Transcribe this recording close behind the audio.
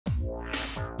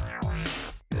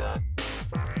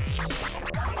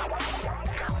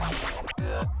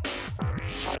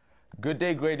Good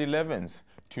day, grade 11s.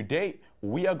 Today,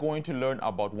 we are going to learn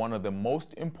about one of the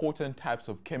most important types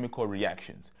of chemical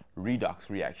reactions, redox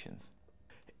reactions.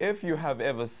 If you have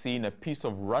ever seen a piece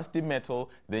of rusty metal,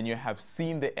 then you have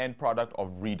seen the end product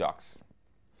of redox.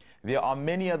 There are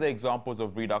many other examples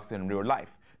of redox in real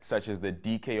life, such as the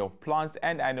decay of plants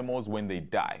and animals when they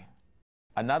die.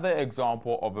 Another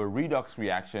example of a redox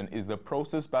reaction is the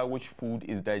process by which food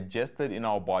is digested in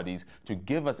our bodies to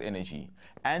give us energy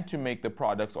and to make the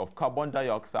products of carbon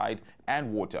dioxide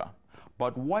and water.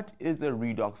 But what is a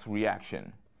redox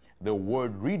reaction? The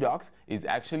word redox is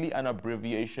actually an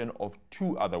abbreviation of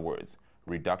two other words,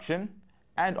 reduction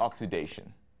and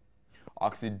oxidation.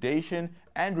 Oxidation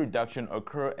and reduction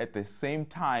occur at the same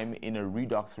time in a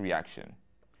redox reaction.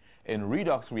 In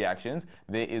redox reactions,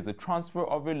 there is a transfer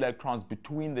of electrons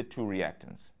between the two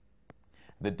reactants.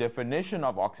 The definition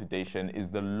of oxidation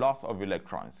is the loss of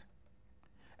electrons,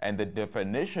 and the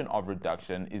definition of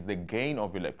reduction is the gain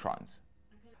of electrons.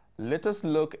 Let us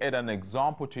look at an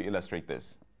example to illustrate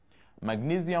this.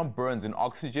 Magnesium burns in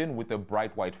oxygen with a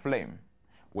bright white flame.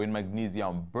 When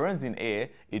magnesium burns in air,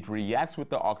 it reacts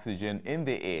with the oxygen in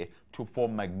the air to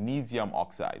form magnesium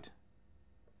oxide.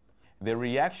 The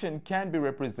reaction can be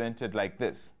represented like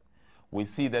this. We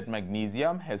see that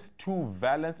magnesium has 2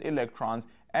 valence electrons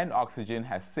and oxygen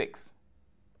has 6.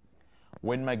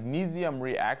 When magnesium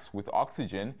reacts with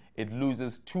oxygen, it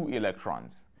loses 2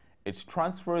 electrons. It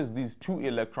transfers these 2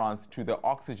 electrons to the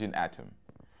oxygen atom.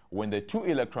 When the 2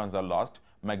 electrons are lost,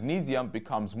 magnesium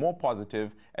becomes more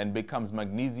positive and becomes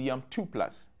magnesium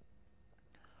 2+.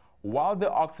 While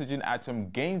the oxygen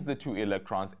atom gains the 2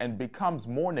 electrons and becomes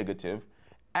more negative,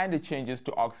 and it changes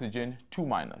to oxygen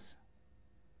 2-.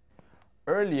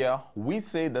 Earlier, we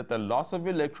said that the loss of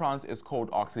electrons is called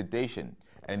oxidation,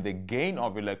 and the gain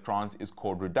of electrons is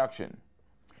called reduction.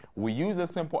 We use a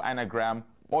simple anagram,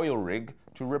 oil rig,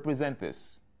 to represent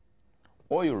this.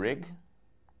 Oil rig.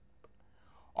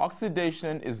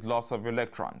 Oxidation is loss of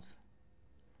electrons.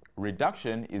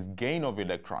 Reduction is gain of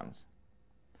electrons.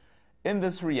 In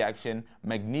this reaction,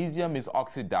 magnesium is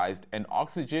oxidized and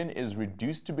oxygen is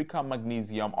reduced to become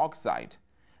magnesium oxide.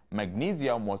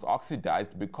 Magnesium was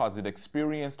oxidized because it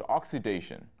experienced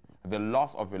oxidation, the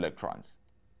loss of electrons.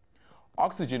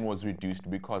 Oxygen was reduced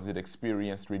because it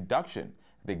experienced reduction,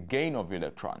 the gain of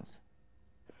electrons.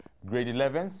 Grade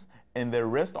 11s, in the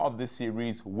rest of this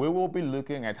series, we will be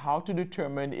looking at how to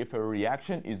determine if a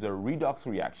reaction is a redox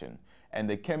reaction and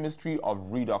the chemistry of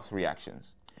redox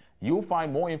reactions. You'll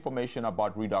find more information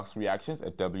about redox reactions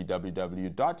at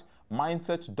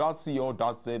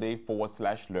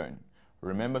www.mindset.co.za/learn.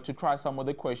 Remember to try some of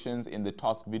the questions in the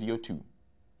task video too.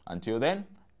 Until then,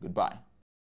 goodbye.